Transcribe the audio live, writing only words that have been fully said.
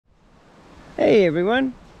Hey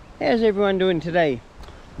everyone, how's everyone doing today?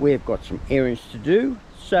 We've got some errands to do,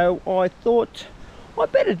 so I thought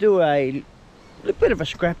I'd better do a bit of a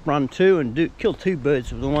scrap run too and kill two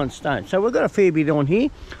birds with one stone. So we've got a fair bit on here.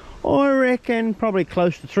 I reckon probably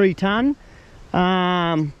close to 3 tonne.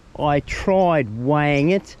 I tried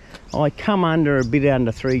weighing it. I come under a bit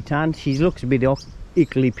under 3 tonne. She looks a bit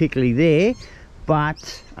ickly pickly there,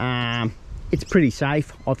 but it's pretty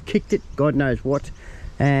safe. I've kicked it, God knows what.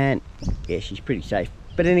 And yeah, she's pretty safe.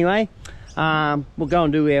 But anyway, we'll go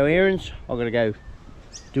and do our errands. I've got to go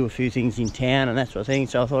do a few things in town and that sort of thing,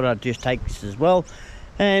 so I thought I'd just take this as well,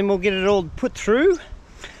 and we'll get it all put through.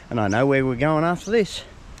 And I know where we're going after this.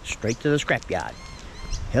 Straight to the scrapyard.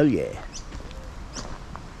 Hell yeah.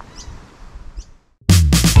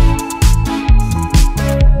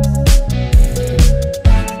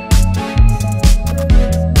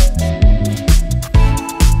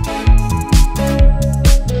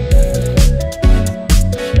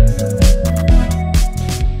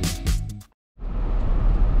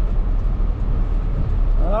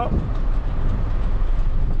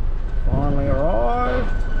 Finally arrived.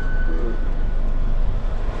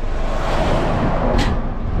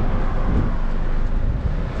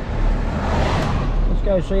 Let's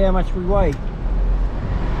go see how much we weigh.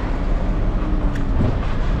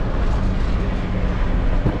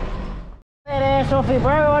 That ass off here,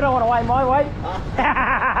 bro. I don't want to weigh my weight.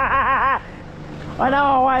 I know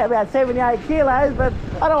I weigh about 78 kilos, but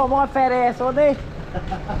I don't want my fat ass on there.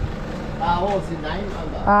 What was his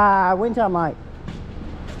name? Winter, mate.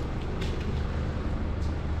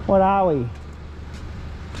 What are we?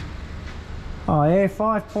 Oh yeah,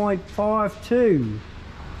 5.52.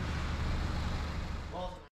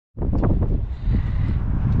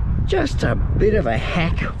 Just a bit of a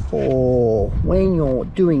hack for when you're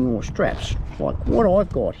doing your straps. Like what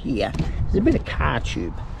I've got here is a bit of car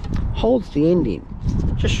tube. Holds the end in.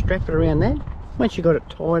 Just strap it around that. Once you've got it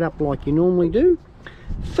tied up like you normally do,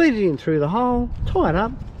 feed it in through the hole, tie it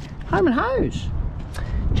up, home and hose.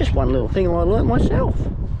 Just one little thing I learnt myself.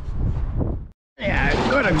 Yeah, I've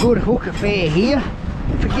got a good hook affair here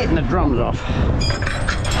for getting the drums off.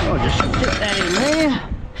 I'll just stick that in there,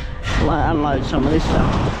 unload some of this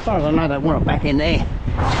stuff. As far as I know, they want it back in there.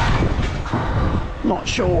 Not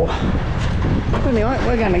sure. Anyway,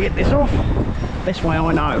 we're going to get this off. Best way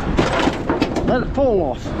I know. Let it fall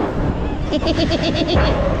off.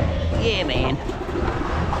 Yeah, man.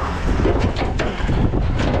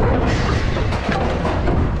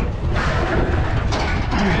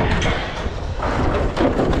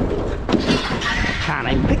 Can't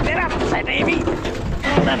even pick that up, it's that heavy.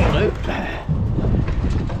 That'll do.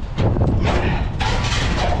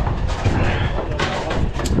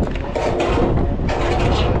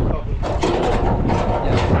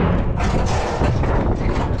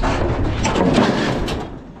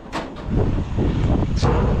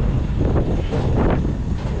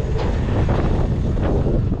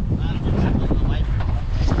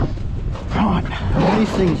 Right,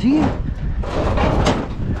 these things here.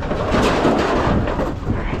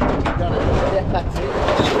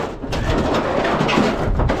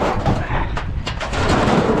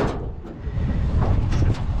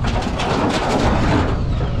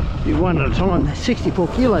 One at a time. There's 64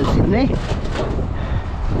 kilos in there.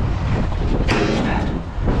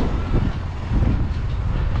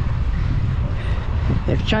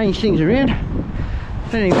 They've changed things around.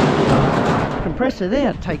 But anyway, compressor there,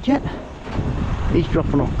 I'd take that. He's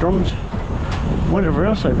dropping off drums. Whatever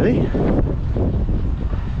else over there.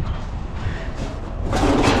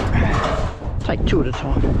 Take 2 at a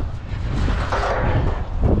time.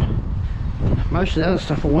 Most of the other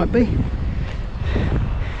stuff I won't be.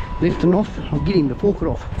 Lifting off, I'll get him to fork it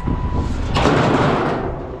off.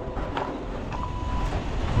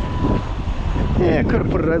 Yeah, I could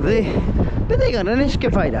have put it over there, but they got an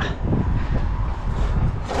excavator.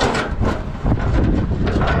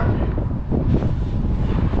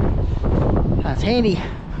 That's handy,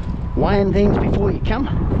 weighing things before you come.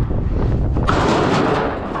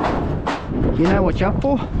 You know what you're up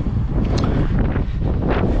for.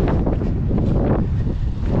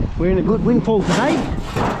 We're in a good windfall today.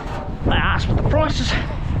 They asked for the prices.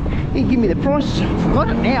 He give me the prices. I've got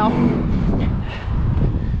it now.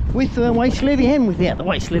 With the waste levy and without the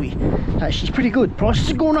waste levy. She's pretty good. Prices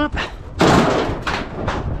have gone up.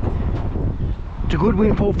 It's a good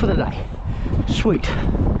windfall for the day. Sweet.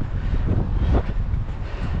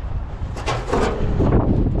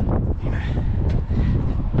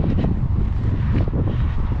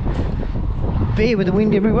 Bear with the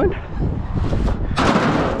wind, everyone.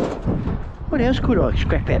 What else could I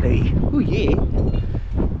scrap out of here? Oh yeah.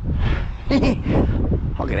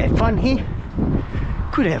 I could have fun here.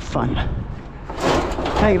 Could have fun.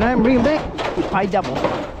 Take it home, bring it back, you pay double.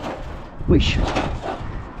 Wish.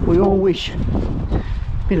 We all wish.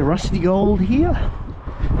 Bit of rusty gold here.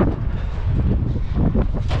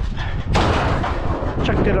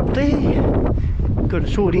 Chuck that up there. Got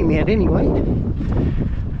to sort him out anyway.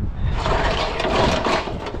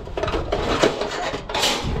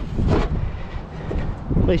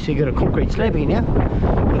 At least you got a concrete slab here now.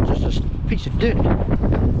 It's just a piece of dirt.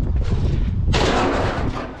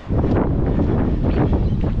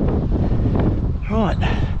 Right.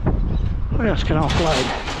 What else can I offload?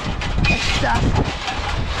 That stuff.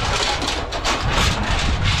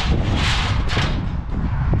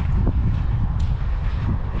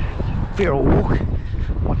 Feral walk.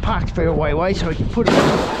 I parked fairway way so I can put it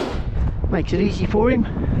on. Makes it easy for him.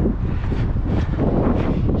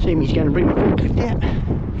 See him, he's going to bring the forklift out.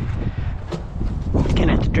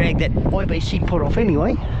 Gonna have to drag that IBC pot off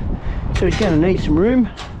anyway, so he's going to need some room.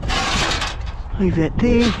 Leave that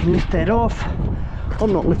there and lift that off.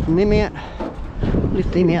 I'm not lifting them out.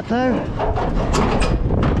 Lift them out though.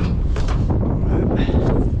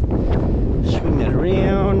 Swing that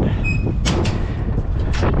around.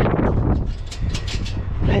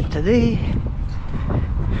 That to there.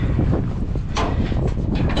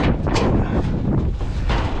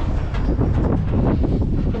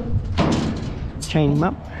 Chain him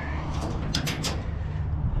up.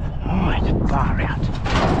 Right, far out.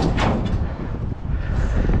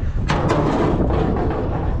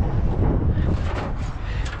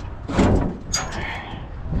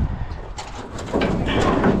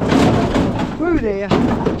 Through there.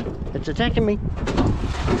 It's attacking me.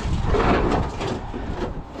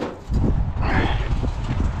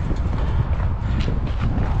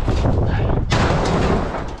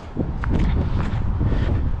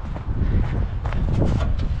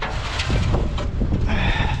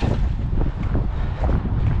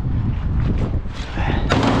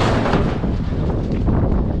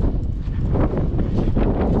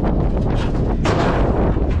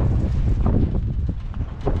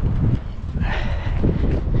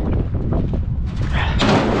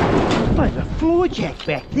 Floor jack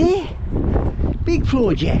back there. Big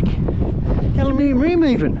floor jack. Aluminium rim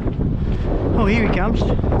even. Oh, here he comes.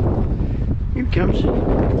 Here he comes.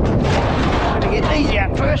 Gotta get these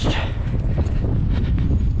out first.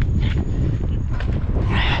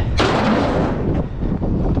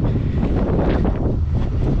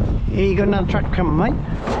 Yeah, you got another truck coming, mate.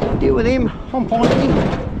 Deal with him. I'm fine.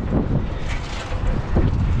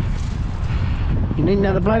 You need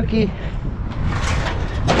another bloke here.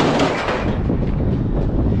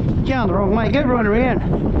 Going the wrong way, go right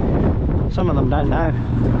around. Some of them don't know.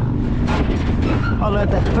 I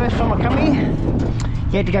learned that the first time I come here.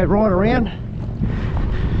 You had to go right around.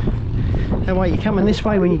 That way you're coming this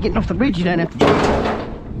way when you're getting off the bridge, you don't have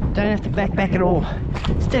to back at all.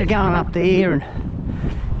 Instead of going up there and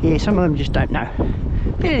yeah, some of them just don't know.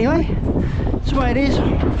 But anyway, that's the way it is.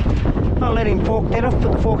 I'll let him fork that off,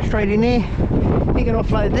 put the fork straight in there. He can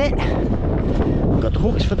offload that. Got the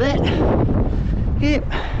hooks for that. Yep.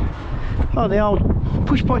 Oh, the old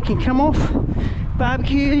push bike can come off.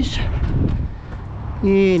 Barbecues.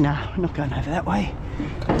 Yeah, no, I'm not going over that way.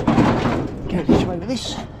 Go this way with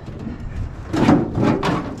this.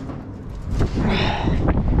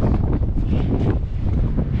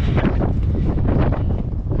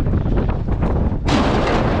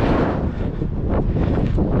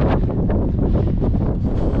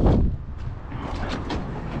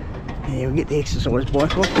 Yeah, we'll get the exercise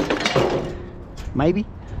bike off. Maybe.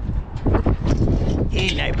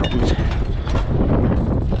 Yeah, no problems.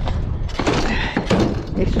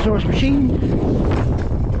 Exercise machine.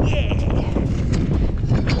 Yeah.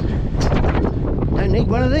 Don't need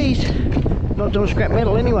one of these. Not doing scrap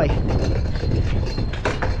metal anyway.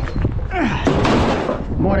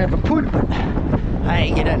 Might have a put, but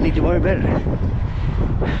hey, you don't need to worry about it.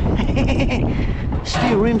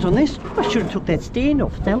 Steel rims on this. I should have took that stand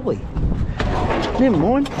off, shall we? Never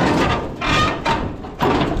mind.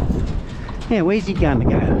 Now, where's he going to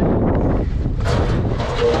go?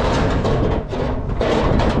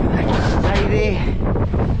 Stay there.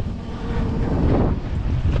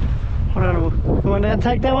 I don't know. You want to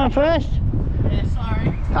take that one first? Yeah, sorry.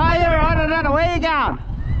 Oh, you're right. I don't know where you're going.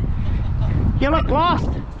 You look lost.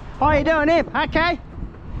 How you doing, Ip? Okay.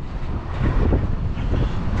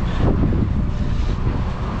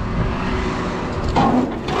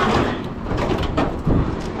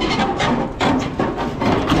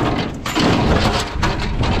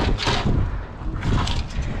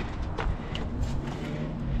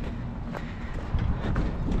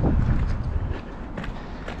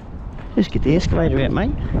 Just get the excavator out,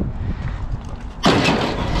 mate.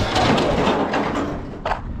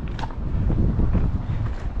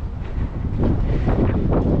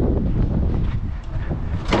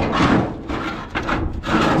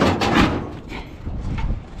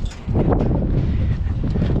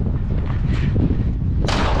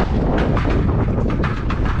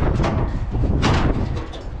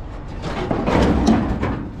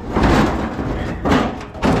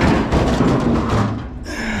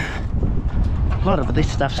 of this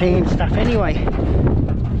stuff's hand stuff anyway.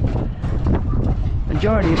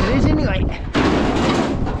 Majority of it is anyway.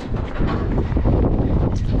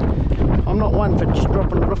 I'm not one for just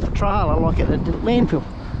dropping it off the trail. I like it at the landfill.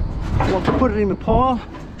 I like to put it in a pile.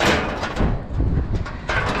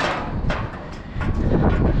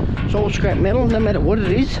 It's all scrap metal, no matter what it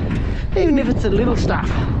is. Even if it's the little stuff,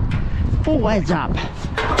 all adds up.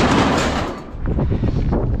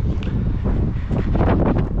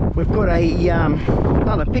 We've got a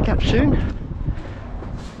another pickup soon.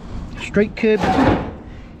 Street curb,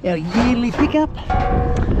 our yearly pickup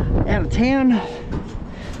out of town.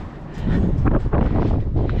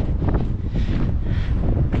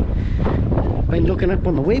 Been looking up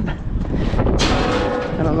on the web,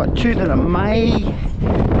 and I've got two that I may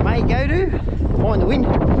go to, mind the wind.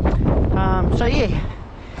 So yeah,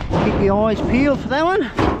 keep your eyes peeled for that one,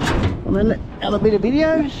 and then another bit of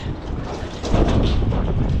videos.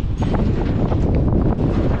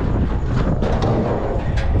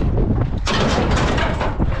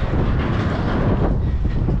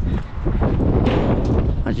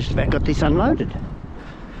 I just about got this unloaded.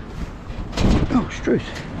 Oh, Struth.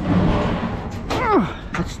 Oh,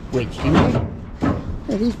 that's wedged in there.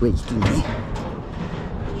 That is wedged in there.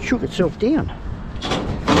 Shook itself down.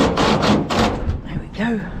 There we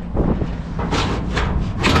go.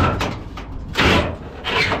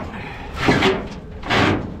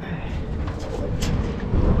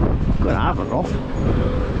 Got half it off.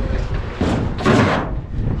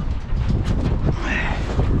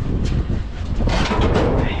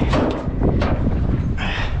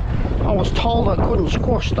 I was told I couldn't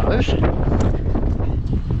squash those.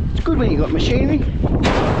 It's good when you got machinery.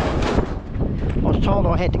 I was told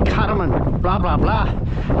I had to cut them and blah blah blah.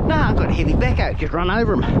 Nah, I've got a heavy backache, just run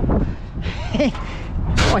over them.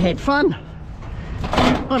 I had fun.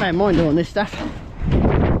 I don't mind doing this stuff.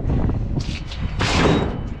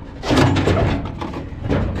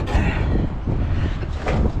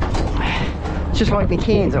 It's just like my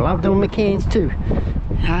cans. I love doing my cans too.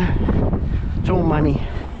 It's all money.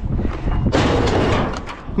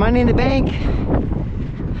 Money in the bank.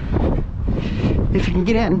 If you can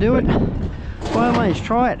get out and do it, by all means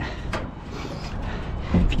try it.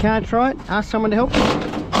 If you can't try it, ask someone to help you.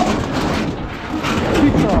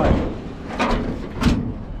 You try it.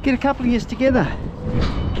 Get a couple of years together.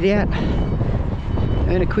 Get out,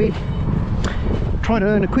 earn a quid. Try to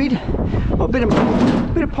earn a quid. Or a bit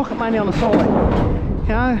of pocket money on the side.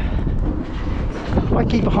 You know, I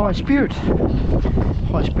keep a high spirit.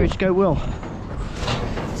 High spirits go well.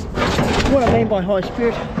 What I mean by high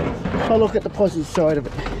spirit, I look at the positive side of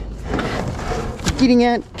it. Getting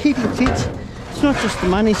out, keeping fit, it's not just the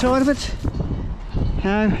money side of it.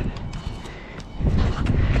 No.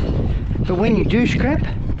 But when you do scrap,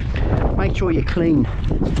 make sure you're clean.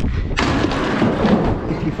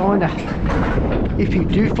 If you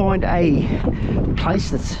do find a place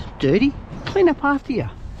that's dirty, clean up after you.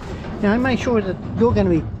 You know, make sure that you're going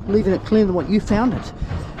to be leaving it cleaner than what you found it.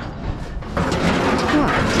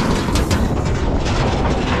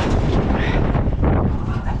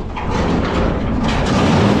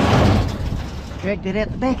 Drag that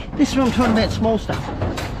out the back. This is what I'm talking about, small stuff.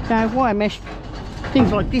 Now, wire mesh,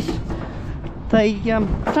 things like this, they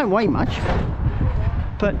don't weigh much,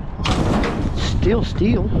 but still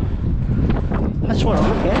steel. That's what I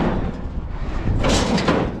look at.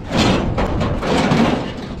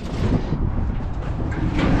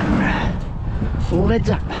 All adds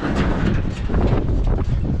up.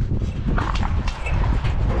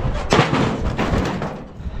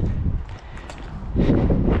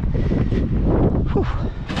 Whew.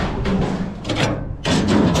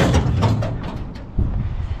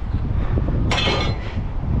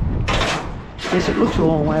 Yes, it looks a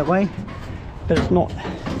long way away, but it's not.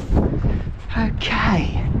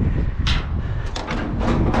 Okay,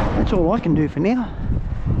 that's all I can do for now.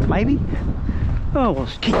 Maybe. Oh, we'll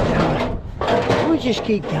just keep going. We'll just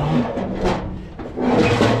keep going.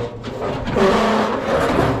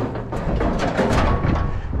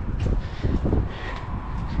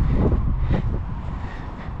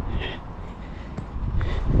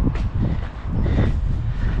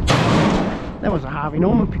 That was a Harvey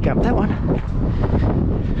Norman pickup, that one.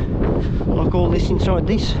 Like all this inside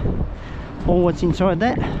this, all what's inside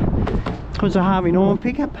that was a Harvey Norman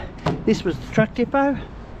pickup. This was the truck depot.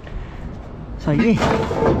 So yeah,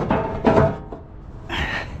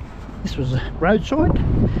 this was a roadside,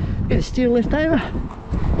 bit of steel left over.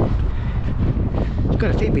 It's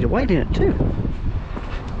got a fair bit of weight in it too.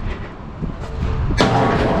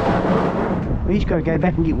 He's got to go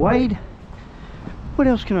back and get weighed. What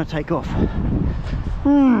else can I take off?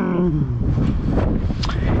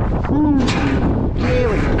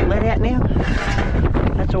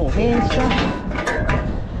 can stuff.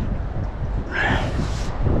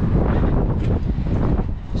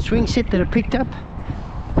 Swing set that I picked up.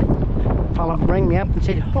 A fella rang me up and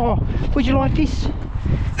said, "Oh, would you like this?"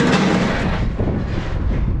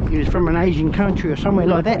 He was from an Asian country or somewhere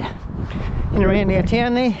like that, and around our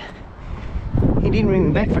town there. He didn't ring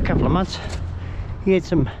me back for a couple of months. He had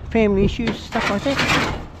some family issues, stuff like that.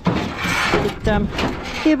 But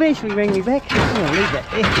he eventually rang me back. I'm going to leave that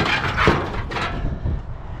there.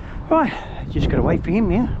 Right, just got to wait for him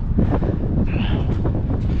now.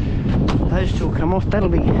 Those two will come off. That'll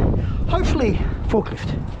be hopefully forklift.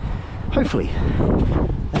 Hopefully.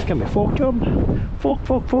 That's going to be a fork job. Fork,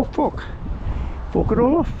 fork, fork, fork. Fork it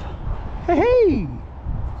all off. Hey, hey!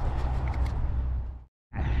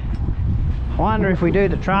 I wonder if we do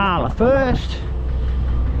the trailer first.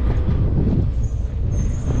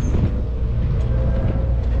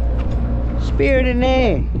 Spirit in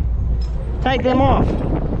there. Take them off.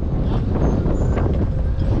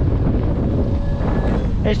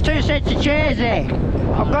 There's 2 sets of chairs there.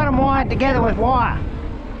 I've got them wired together with wire.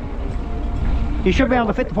 You should be able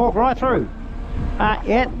to fit the fork right through.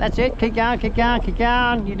 Yeah, that's it. Keep going, keep going, keep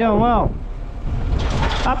going. You're doing well.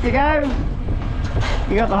 Up you go.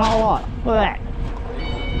 You got the whole lot. Look at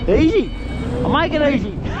that. Easy. I'll make it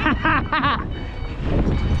easy.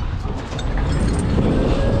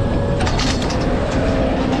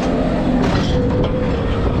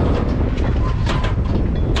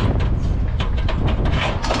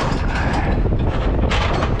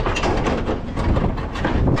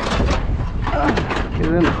 Get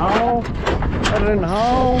it in the hole. Put it in the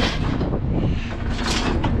hole.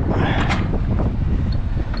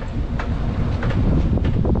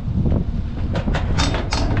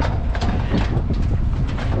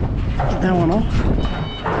 Get that one off.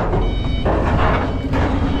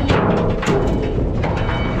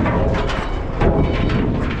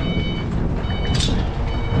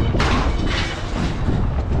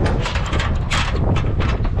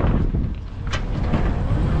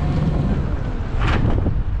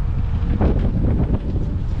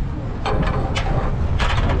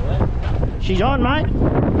 She's on, mate.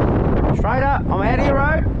 Straight up. I'm out of your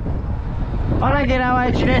road. I don't get no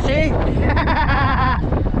H&S here.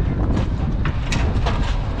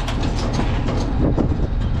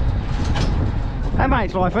 That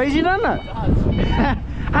makes life easy, doesn't it? It does. Hey,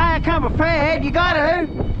 I come prepared. You got to.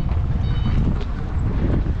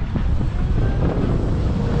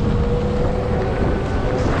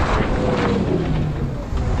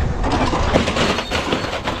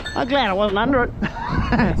 I'm glad I wasn't under it.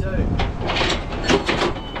 Me too.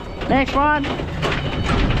 Next one.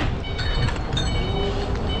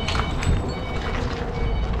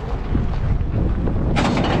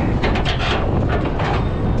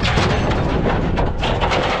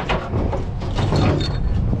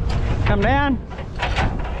 Come down.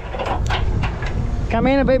 Come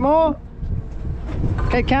in a bit more.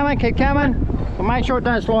 Keep coming, keep coming. We'll make sure it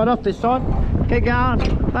don't slide off this side. Keep going.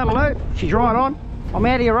 That'll do. She's right on. I'm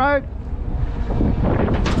out of your road.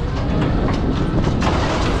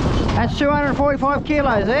 That's 245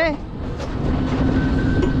 kilos there.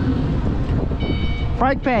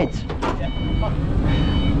 Brake pads.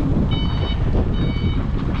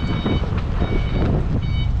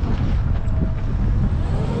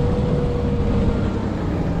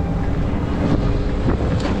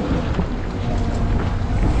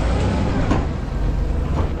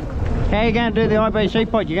 How are you going to do the IBC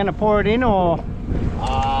pot? You're going to pour it in or?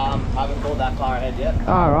 Haven't thought that far ahead yet.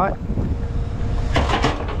 Alright.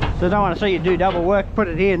 So I don't want to see you do double work, put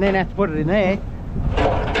it here and then have to put it in there.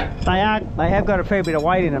 They have got a fair bit of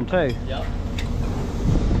weight in them too. Yep.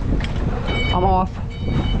 I'm off.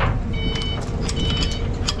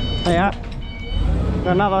 There you are.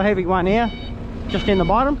 Got another heavy one here, just in the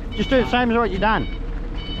bottom. Just do the same as what you've done.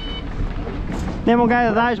 Then we'll go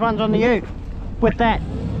to those ones on the ute with that.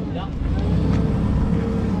 Yep.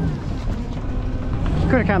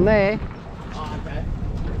 Could have come there. Oh, okay.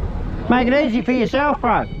 Make it easy for yourself,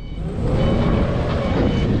 bro.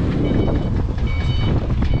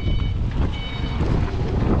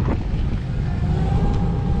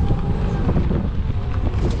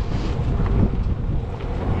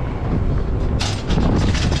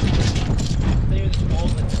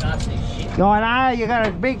 I know, you got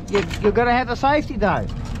a big, you've got to have the safety though.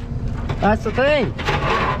 That's the thing.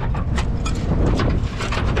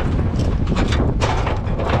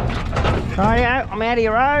 Rightio, I'm out of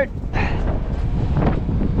your road.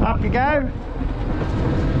 Up you go.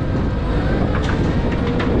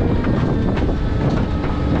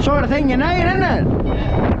 Sort of thing you need, isn't it?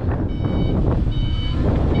 Yeah.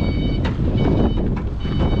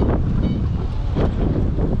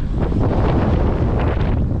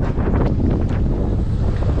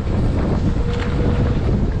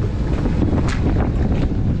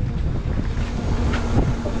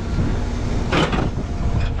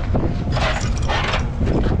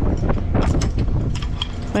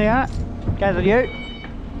 There you are. Go to you.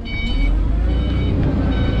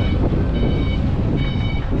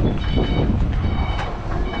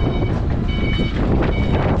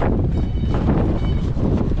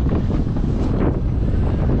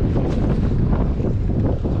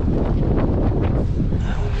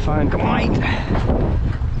 Phone can wait.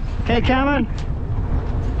 Keep coming.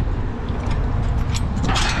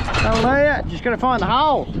 That'll do ya. Just gotta find the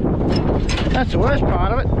holes. That's the worst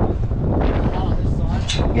part of it.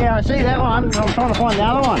 Yeah, I see that one. I'm trying to find the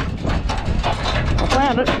other one. I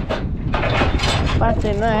found it. That's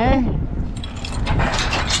in there.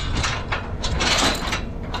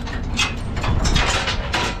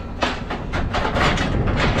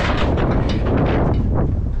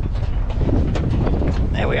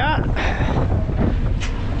 There we are.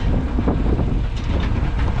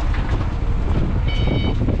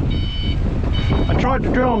 I tried to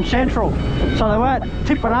drill them central so they weren't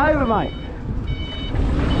tipping over, mate.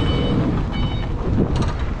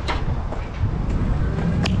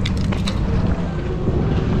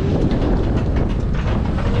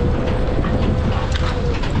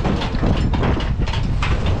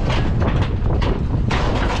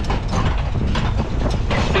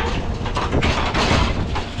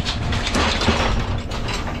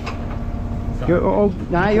 Oh,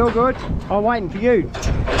 no, you're good. I'm waiting for you.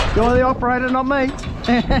 You're the operator, not me.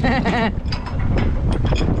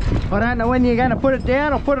 I don't know when you're going to put it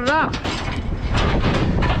down or put it up.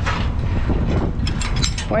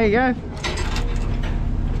 There you go.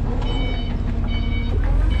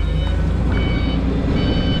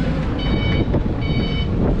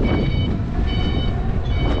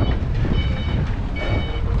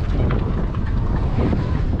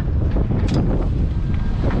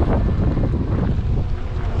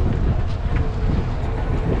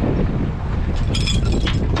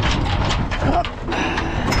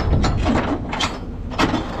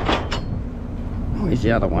 Where's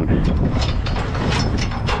the other one?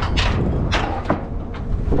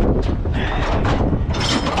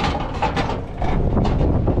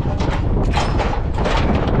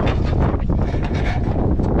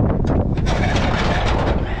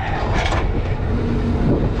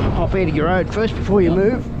 Hop out of your road first before you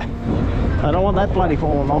move. I don't want that bloody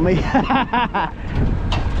falling on me.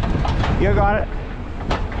 You got it.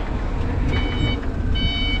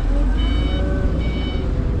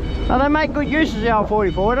 Oh, they make good use of the old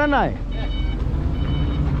 44, don't they?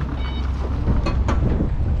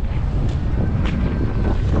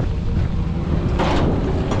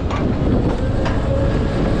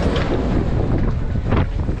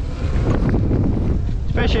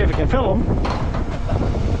 Especially if you can fill them.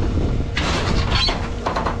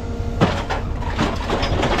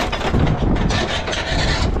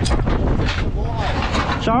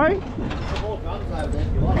 Sorry?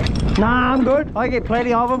 Nah, I'm good. I get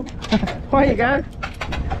plenty of them. Where you go?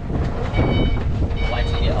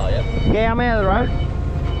 Yeah, I'm out of the road.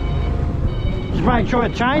 Just make sure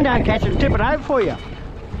the chain don't catch it and tip it over for you.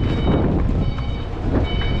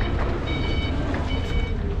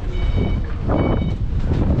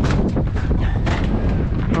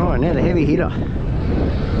 Oh, now the heavy hitter.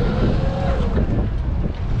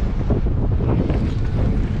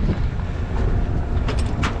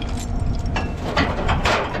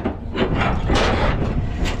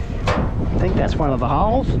 I think that's one of the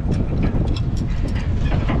holes.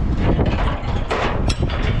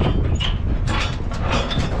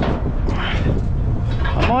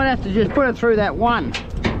 I might have to just put it through that one. If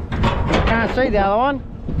you can't see the other one,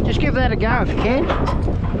 just give that a go if you can.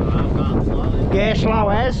 Yeah, slow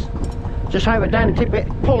as. Just hope it don't tip it,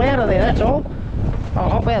 pull out of there, that's all. I'll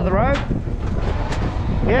hop out of the road.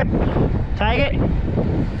 Yep, take it.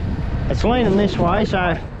 It's leaning this way,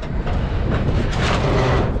 so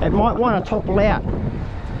it might want to topple out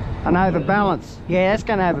and overbalance. Yeah, that's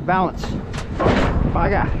going to overbalance.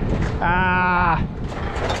 Bugger.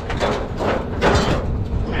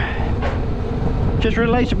 Just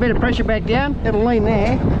release a bit of pressure back down. It'll lean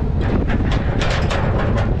there.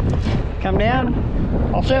 Come down.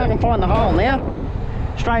 I'll see if I can find the hole now.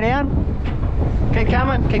 Straight down. Keep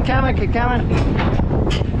coming, keep coming, keep coming.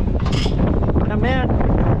 Come down.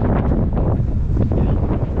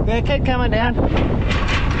 Yeah, keep coming down.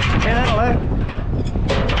 Yeah, that'll do.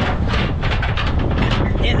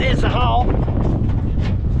 Yeah, there's the hole.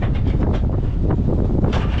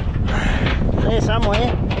 There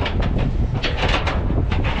somewhere.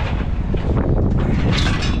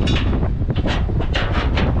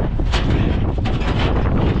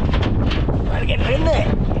 Gotta get it in there.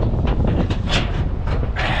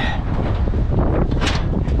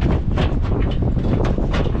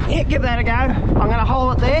 Yeah, give that a go. I'm gonna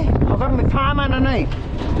hold it there. I've got my palm underneath.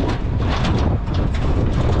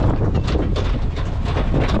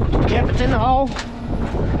 Yep, it's in the hole.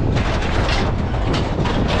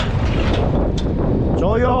 It's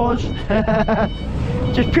all yours.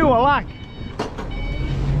 Just pure luck.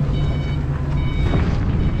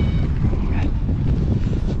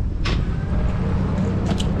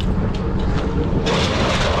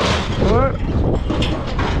 Good.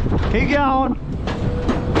 Keep going.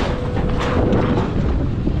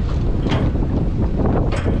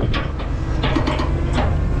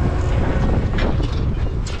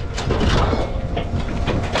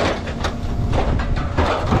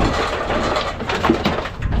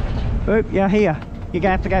 Oop, you're here. You're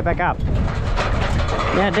gonna have to go back up.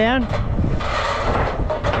 Now down.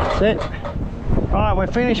 That's it. Right, we're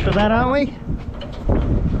finished with that, aren't we?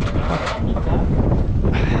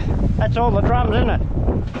 That's all the drums, isn't it?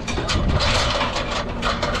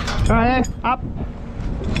 Right there, up.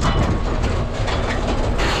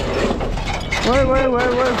 Woo, woo,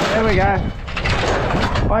 woo, woo. There we go.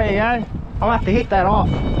 There you go. I'll have to hit that off.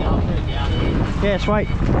 Yeah, sweet.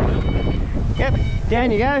 Yep,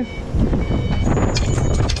 down you go.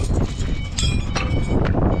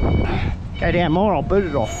 Go down more, I'll boot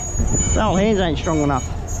it off. The old hands ain't strong enough.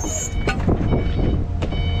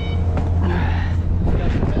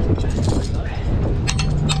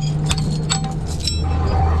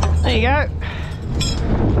 There you go.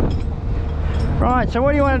 Right, so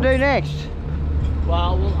what do you want to do next?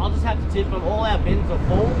 Well, I'll just have to tip them. All our bins are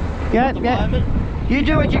full. Yeah, yeah. You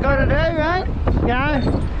do what you got to do, right? You know,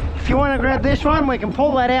 if you want to grab this one, we can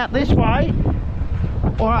pull that out this way.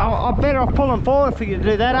 Or I'm better off pulling forward for you to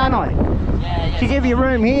do that, aren't I? Yeah. To give you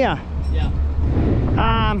room here. Yeah.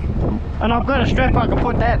 And I've got a strap I can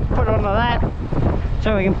put onto that,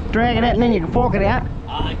 so we can drag it out and then you can fork it out.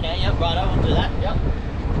 Okay, yep, right, I will do that, yep.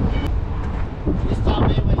 This time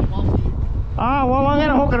there where you want me. Oh, well, I'm going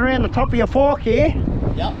to hook it around the top of your fork here.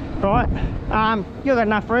 Yep. Right. You've got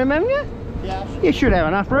enough room, haven't you? Yeah. You should have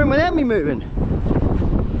enough room without me moving.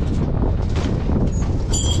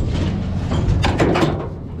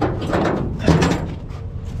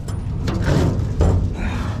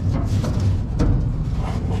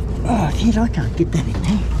 Oh, geez, I can't get that in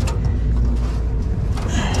there.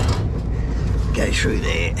 Go through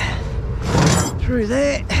there. Through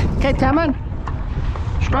there. Keep coming.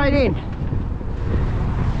 Straight in.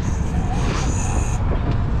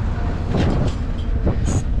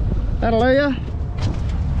 That'll do you.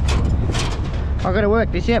 I've got to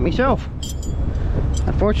work this out myself,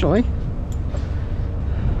 unfortunately.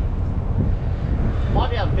 Might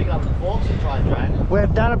be able to pick up the forks and try and drain it.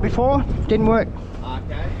 We've done it before, didn't work.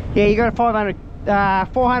 Okay. Yeah, you got a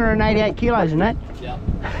 488 kilos in that. Yep.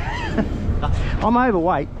 I'm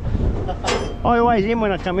overweight. I always am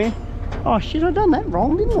when I come here. Oh shit, I done that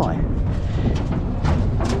wrong, didn't I?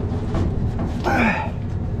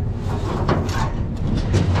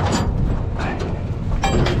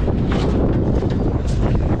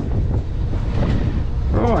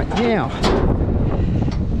 Right, now.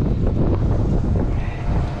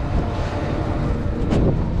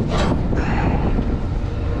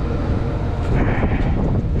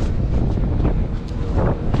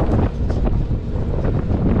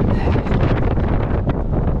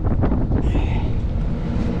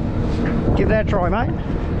 Give that a try, mate.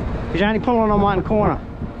 You're only pulling on one corner.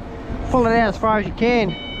 Pull it out as far as you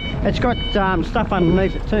can. It's got stuff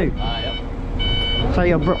underneath it too. Yep. So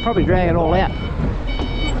you'll probably drag it all out.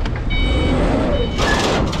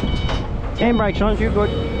 Handbrake's on, you're good.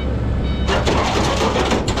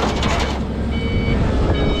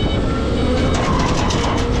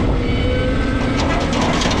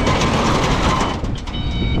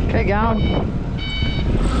 Keep going.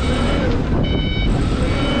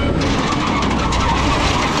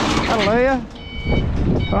 Hallelujah.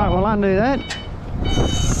 Right, we'll undo that.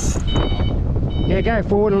 Yeah, go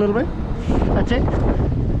forward a little bit. That's it.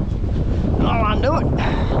 I'll undo it.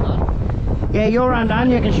 Yeah, you're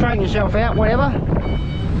undone. You can straighten yourself out, whatever.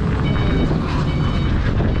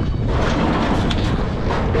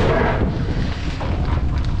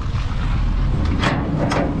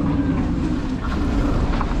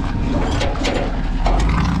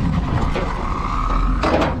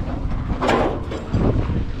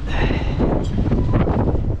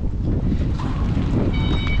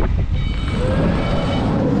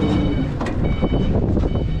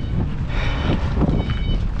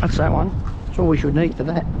 That's that one. That's all we should need for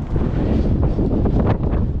that.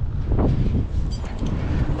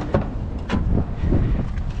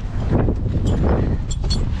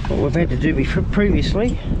 What we've had to do previous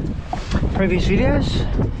videos,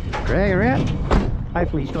 drag her out.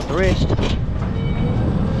 Hopefully he's got the rest.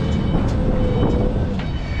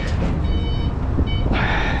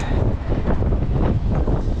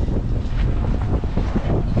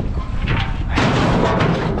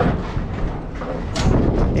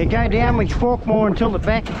 go down with your fork more and tilt it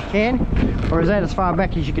back if you can? Or is that as far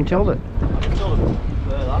back as you can tilt it? I can tilt it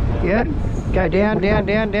further up now. Yeah. Go down, down,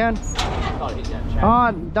 down, down. Gotta hit that chain.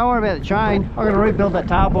 Oh, don't worry about the chain. I'm going to rebuild that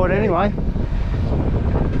tailboard anyway.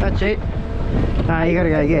 That's it. No, you got to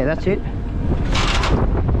go, yeah, that's it.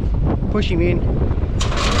 Push him in.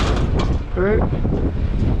 Through.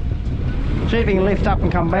 See if you can lift up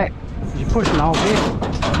and come back. You're pushing the whole bit.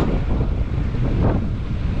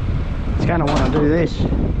 It's going to want to do this.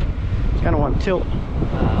 It's going to want to tilt.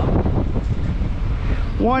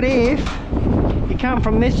 What if you come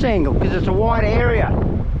from this angle, because it's a wide area?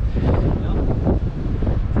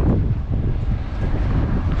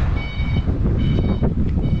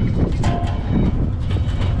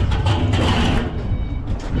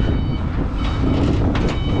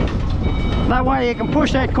 That way you can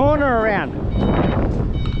push that corner around.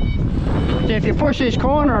 So if you push this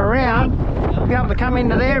corner around, you'll be able to come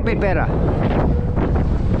into there a bit better.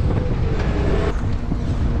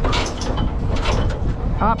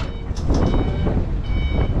 Up.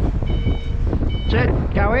 That's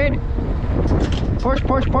it. Go in. Push,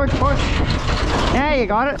 push, push, push. Now you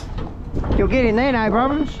got it. You'll get in there, no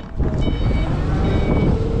problems.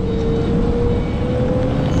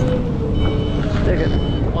 Stick it.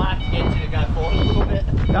 Might have to get you to go forward a little bit.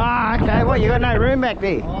 Ah, okay. Well, you got no room back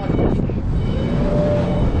there.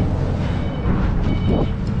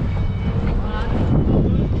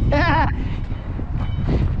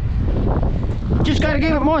 Just got to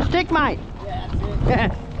give it more stick, mate. Yeah, that's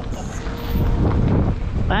it.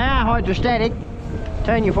 Hydrostatic.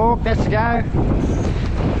 Turn your fork, that's the go.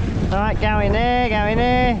 Alright, go in there, go in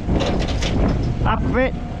there. Up a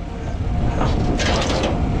bit.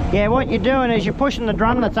 Yeah, what you're doing is you're pushing the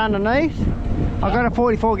drum that's underneath. I've got a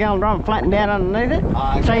 44 gallon drum flattened out underneath it.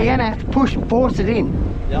 Okay. So you're going to have to push and force it in.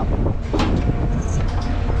 Yep.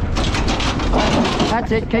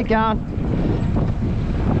 That's it, keep going.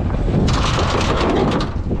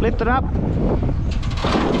 Lift it up.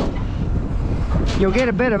 You'll get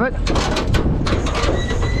a bit of it.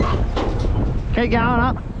 Keep going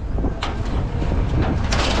up.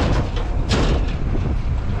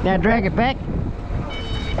 Now drag it back.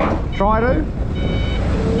 Try to.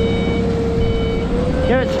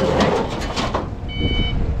 Give it some stick.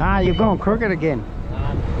 Ah, you've gone crooked again.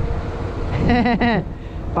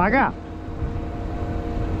 Bugger.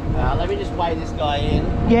 Let me just weigh this guy in.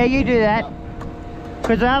 Yeah, you do that.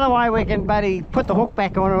 Because the other way we can, buddy, put the hook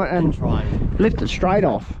back on it and Try. lift it straight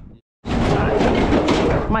off.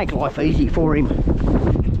 Make life easy for him.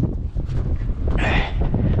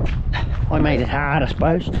 I made it hard, I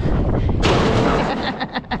suppose.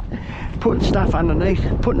 Putting stuff underneath,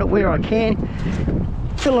 putting it where I can.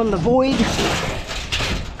 Filling the void,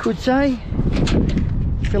 could say.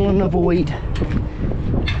 Filling the void.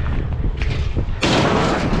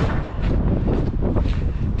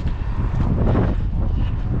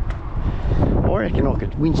 I reckon I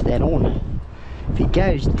could winch that on. If he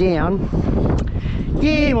goes down,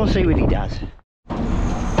 yeah, we'll see what he does. See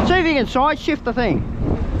if you can side shift the thing.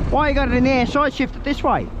 Why you got it in there? Side shift it this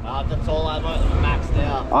way. That's all I'm maxed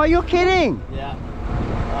out. Oh, you're kidding? Yeah.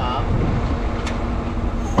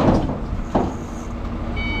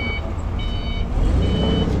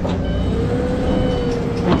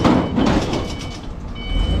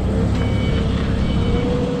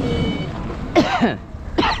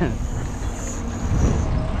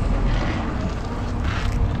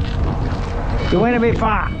 You went a bit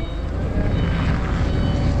far.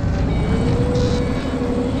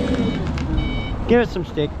 Give it some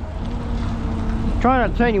stick. Try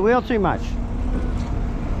not to turn your wheel too much.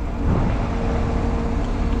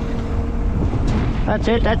 That's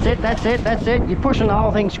it, that's it, that's it, that's it. You're pushing the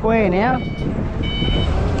whole thing square now.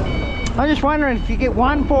 I'm just wondering if you get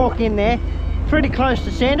one fork in there, pretty close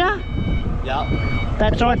to centre. Yep.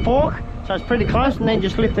 That side fork, so it's pretty close, and then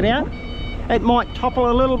just lift it out. It might topple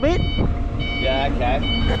a little bit. Yeah, okay.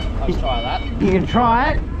 I'll try that. You can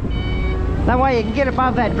try it. That way you can get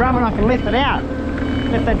above that drum and I can lift it out.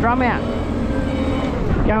 Lift that drum out.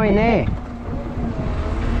 Go in there.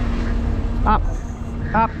 Up,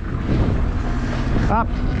 up, up.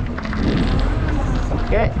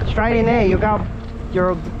 Yeah, straight in there. You're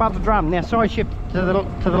above the drum. Now side shift to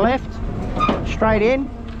the left. Straight in.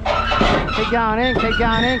 Keep going in, keep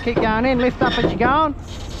going in, keep going in. Lift up as you're going.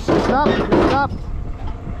 Lift up, lift up.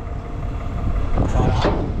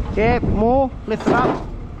 Yeah, more. Lift it up.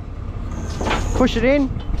 Push it in.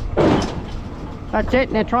 That's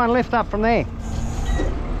it. Now try and lift up from there.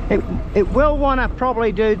 It will want to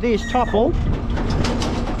probably do this topple,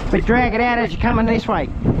 but drag it out as you're coming this way.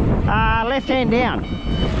 Left hand down.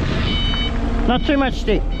 Not too much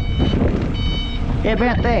stick. Yeah,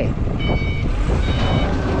 about there.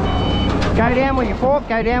 Go down with your fork,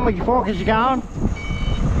 go down with your fork as you're going.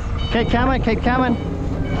 Keep coming, keep coming.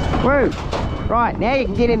 Woo! Right, now you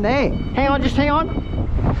can get in there. Hang on, just hang on.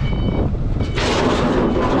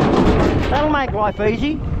 That'll make life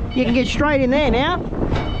easy. You can get straight in there now.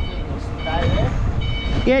 Stay there.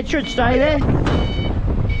 Yeah, it should stay there.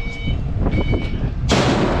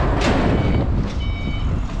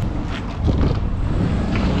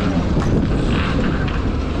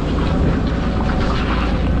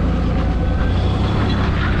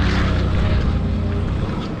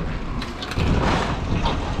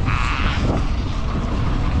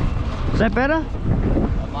 Is that better?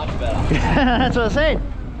 Much better. That's what I said.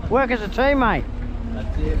 Work as a team, mate.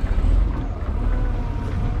 That's it.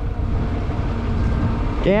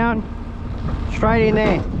 Down, straight in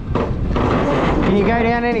there. Can you go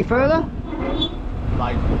down any further?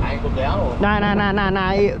 Like ankle down or? No,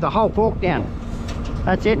 the whole fork down.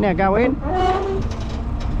 That's it, now go in.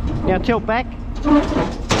 Now tilt back.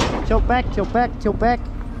 Tilt back, tilt back, tilt back.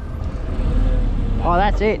 Oh,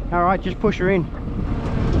 that's it. All right, just push her in.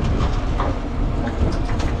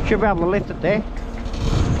 Should be able to lift it there.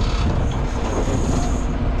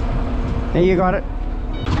 There, you got it.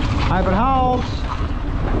 Hope it holds.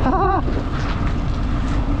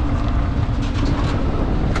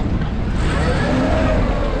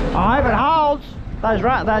 I hope it holds. Those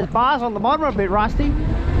bars on the bottom are a bit rusty.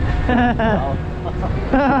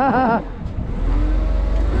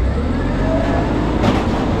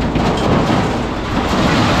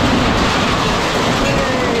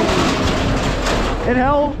 It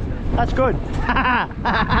held. That's good.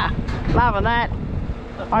 Loving that.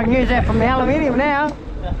 I can use that from the aluminium now.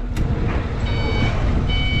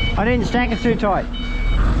 I didn't stack it too tight.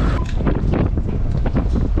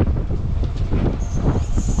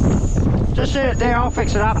 Just set it there, I'll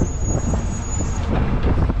fix it up.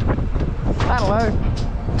 That'll do.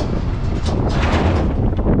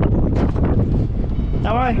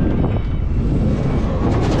 No worry.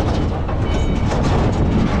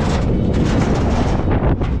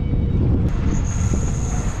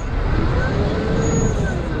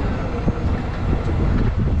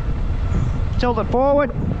 Tilt it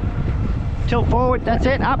forward. Tilt forward, that's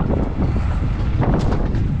it, up.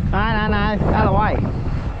 No, other way.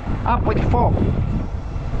 Up with your fork.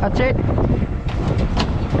 That's it.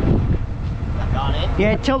 Going in?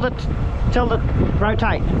 Yeah, tilt it,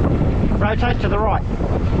 rotate. Rotate to the right.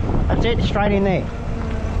 That's it, straight in there.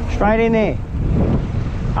 Straight in there.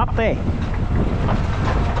 Up there.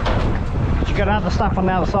 But you got other stuff on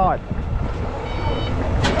the other side.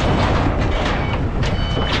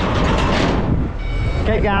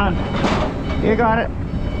 Keep going. You got it.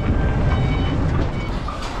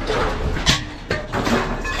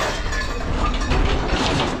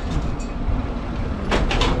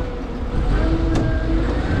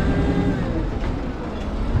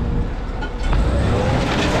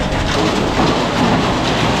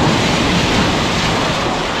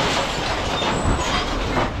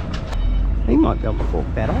 He might be able to fork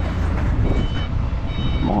better.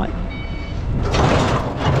 Might.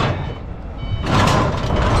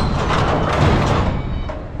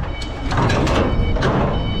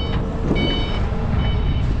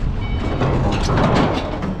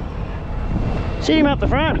 Sit him up the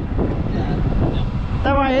front.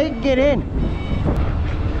 That way he can get in.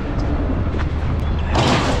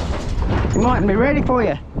 He mightn't be ready for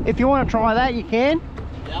you. If you want to try that, you can.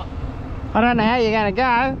 Yep. I don't know how you're going to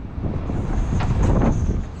go.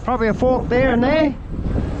 Probably a fork there and there.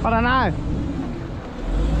 I don't know.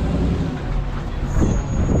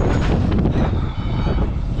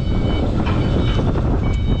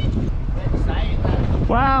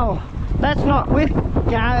 Well, that's not with,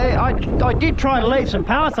 you know, I did try to leave some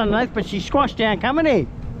pallets underneath, but she squashed down coming here.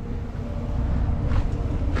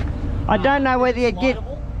 I don't know whether you get,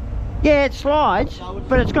 yeah, it slides,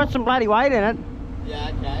 but it's got some bloody weight in it.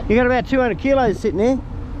 Yeah, okay. You got about 200 kilos sitting there.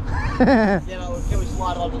 Yeah, but can we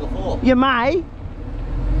slide onto the floor? You may.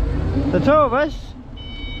 The two of us.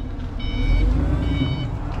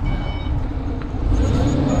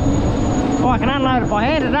 Oh, I can unload it by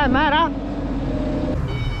hand, it don't matter.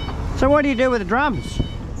 So what do you do with the drums?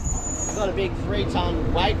 We've got a big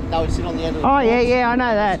 3-ton weight that would sit on the end of the Oh, yeah, I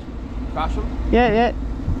know that. Crush them? Yeah.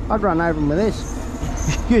 I'd run over them with this.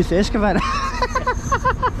 Use the excavator.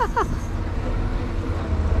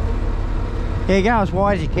 Yeah, you go as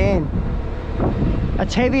wide as you can.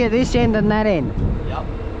 It's heavier this end than that end. Yep.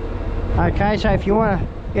 Okay, so if you want to,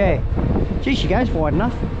 yeah. Gee, she goes wide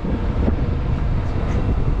enough.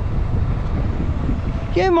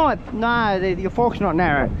 You might, no, your fork's not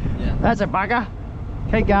narrow. Yeah. That's a bugger.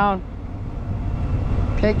 Keep going.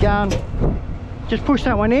 Keep going. Just push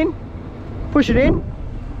that one in. Push it in.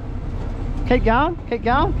 Keep going, keep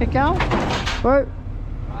going, keep going. Whoa.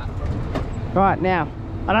 Right, now,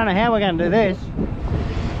 I don't know how we're going to do this.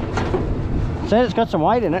 So it's got some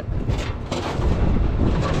weight in it.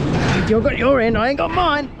 You've got your end, I ain't got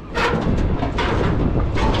mine.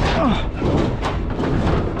 Oh.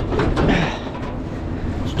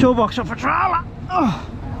 It's a toolbox off a trailer. Oh.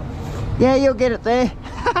 Yeah, you'll get it there.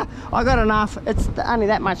 I got enough. It's only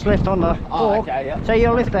that much left on the fork. Okay, yeah. So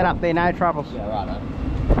you'll lift that up there, no troubles. Yeah, right.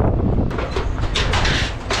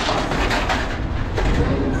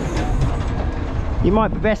 You might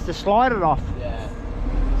be best to slide it off. Yeah.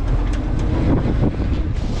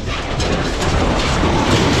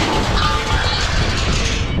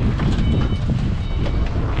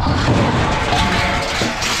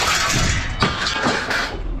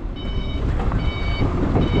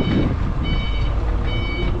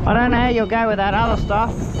 I don't know how you'll go with that other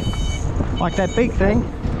stuff, like that big thing.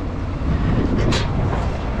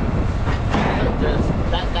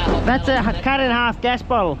 That's a cut in half gas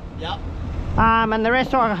bottle. Yep. And the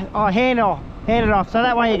rest I hand it off, so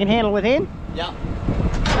that way you can handle within. Yep.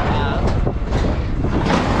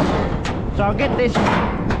 So I'll get this.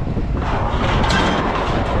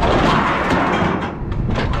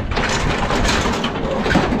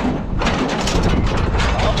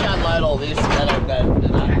 I'll unload all this and then I'll go to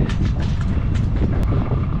that.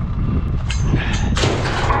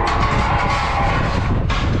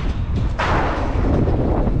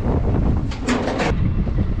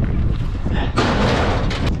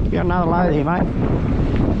 You got another load here, mate.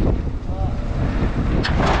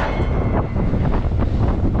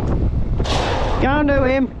 Go and do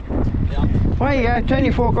him. Yep. There you go, turn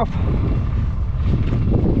your fork off.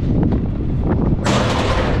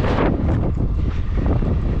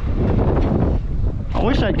 I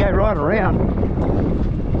wish they'd go right around.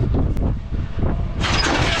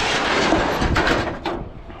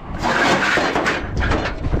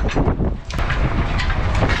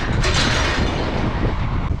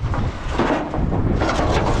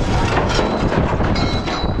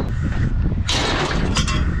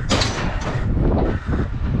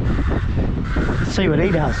 See what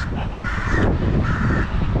he does.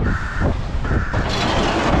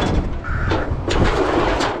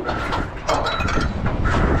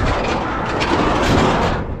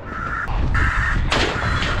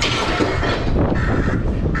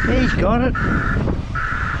 He's got it.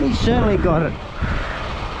 He's certainly got it.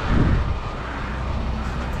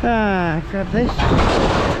 Grab this.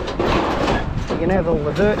 You can have all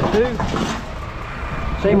the dirt too.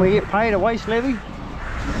 See, we get paid a waste levy.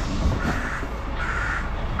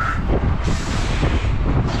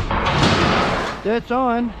 Dirt's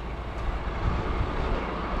on.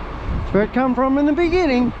 That's where it come from in the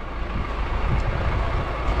beginning.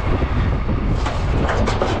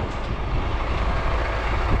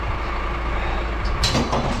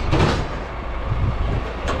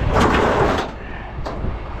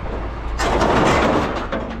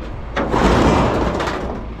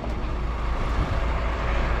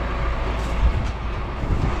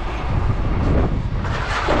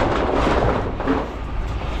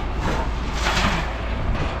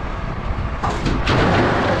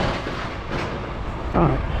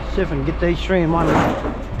 Alright, see if I can get these three in one.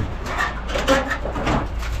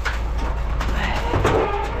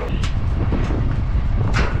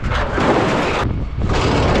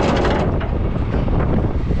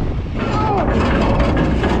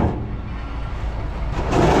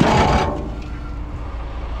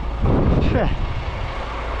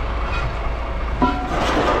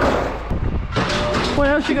 What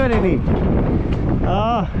else you got in here?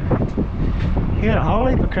 Oh, you got a whole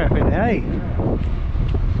heap of crap in there, eh?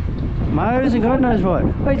 Motors and God knows what.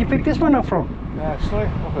 Where'd you pick this one up from? Actually,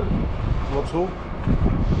 up at Lots Hall.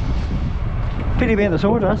 Pity about the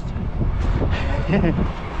sawdust.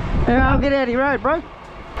 I'll get out of your road, bro.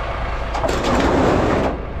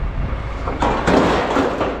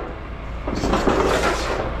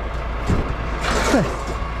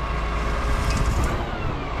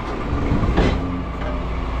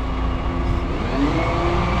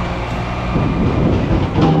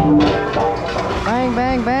 Bang,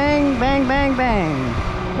 bang, bang, bang, bang, bang.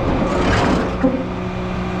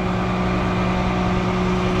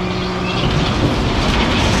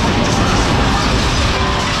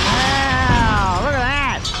 Wow, look at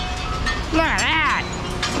that. Look at that.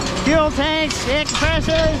 Fuel tanks, air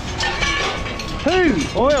compressors.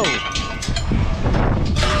 Oil.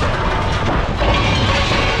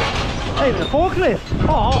 Even a forklift.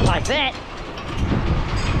 Oh, I'll take that.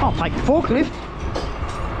 I'll take the forklift.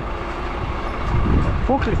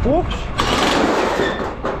 Forklift forks.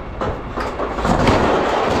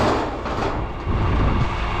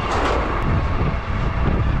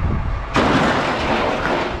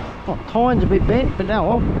 tine's a bit bent, but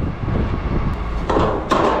no.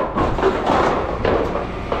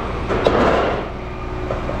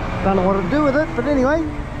 Don't know what to do with it, but anyway,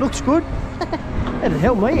 looks good. That'll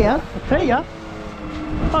help me out, I'll tell ya.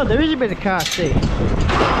 Oh, there is a bit of cast there.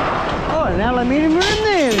 Oh, an aluminium rim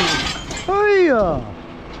there. Oh yeah.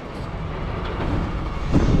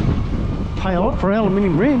 Pay a lot for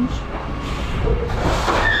aluminium rims.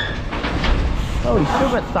 Oh, he's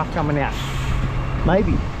still got stuff coming out.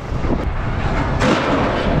 Maybe.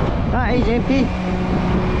 Ah, he's empty.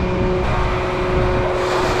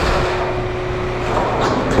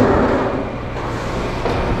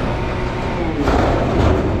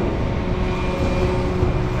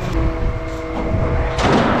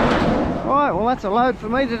 Right, well that's a load for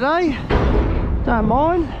me today. Don't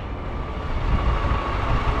mind.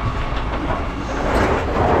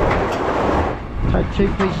 Take 2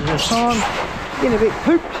 pieces at a time. Getting a bit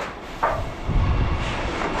pooped.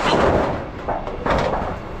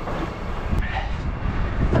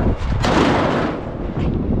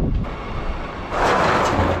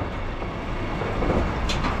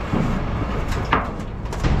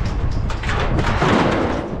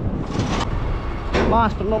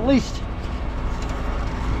 Last but not least,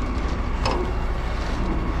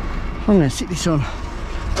 I'm going to sit this on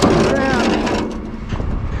round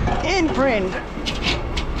end friend.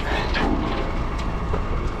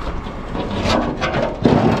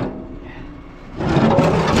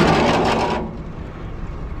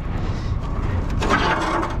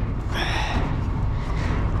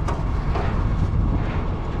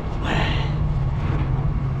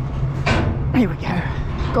 Here we go,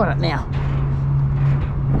 got it now.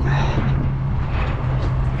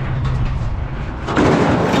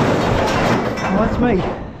 Oh, that's me.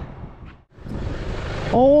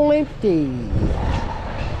 All empty.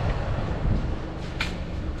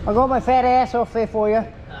 I got my fat ass off there for you.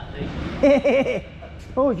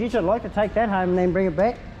 Oh, geez, I'd like to take that home and then bring it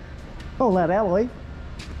back. All that alloy.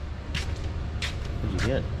 What did you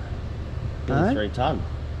get? Nearly 3 tonne.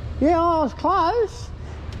 Yeah, I was close.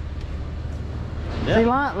 Yeah.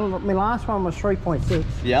 My last one was 3.6.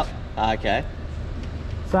 Yep. Okay.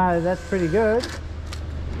 So that's pretty good.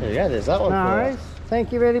 There you go, there's that one. No for worries. us.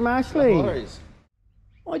 Thank you very muchly. No worries.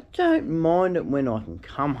 I don't mind it when I can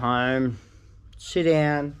come home, sit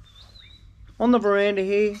down on the veranda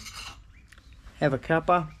here, have a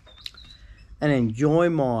cuppa and enjoy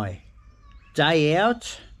my day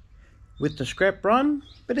out with the scrap run.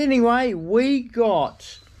 But anyway, we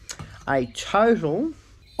got a total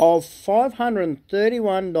of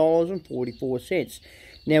 $531.44.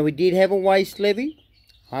 Now we did have a waste levy,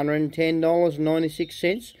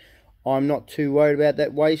 $110.96. I'm not too worried about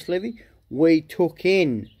that waste levy. We took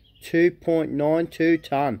in 2.92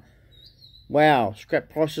 tonne. Wow, scrap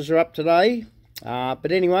prices are up today.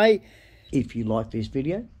 But anyway, if you like this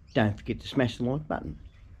video, don't forget to smash the like button.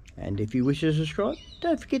 And if you wish to subscribe,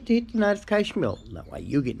 don't forget to hit the notification bell. That way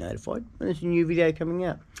you'll get notified when there's a new video coming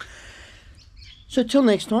out. So till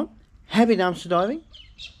next time, happy dumpster diving,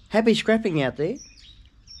 happy scrapping out there,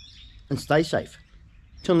 and stay safe.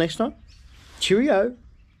 Till next time, cheerio.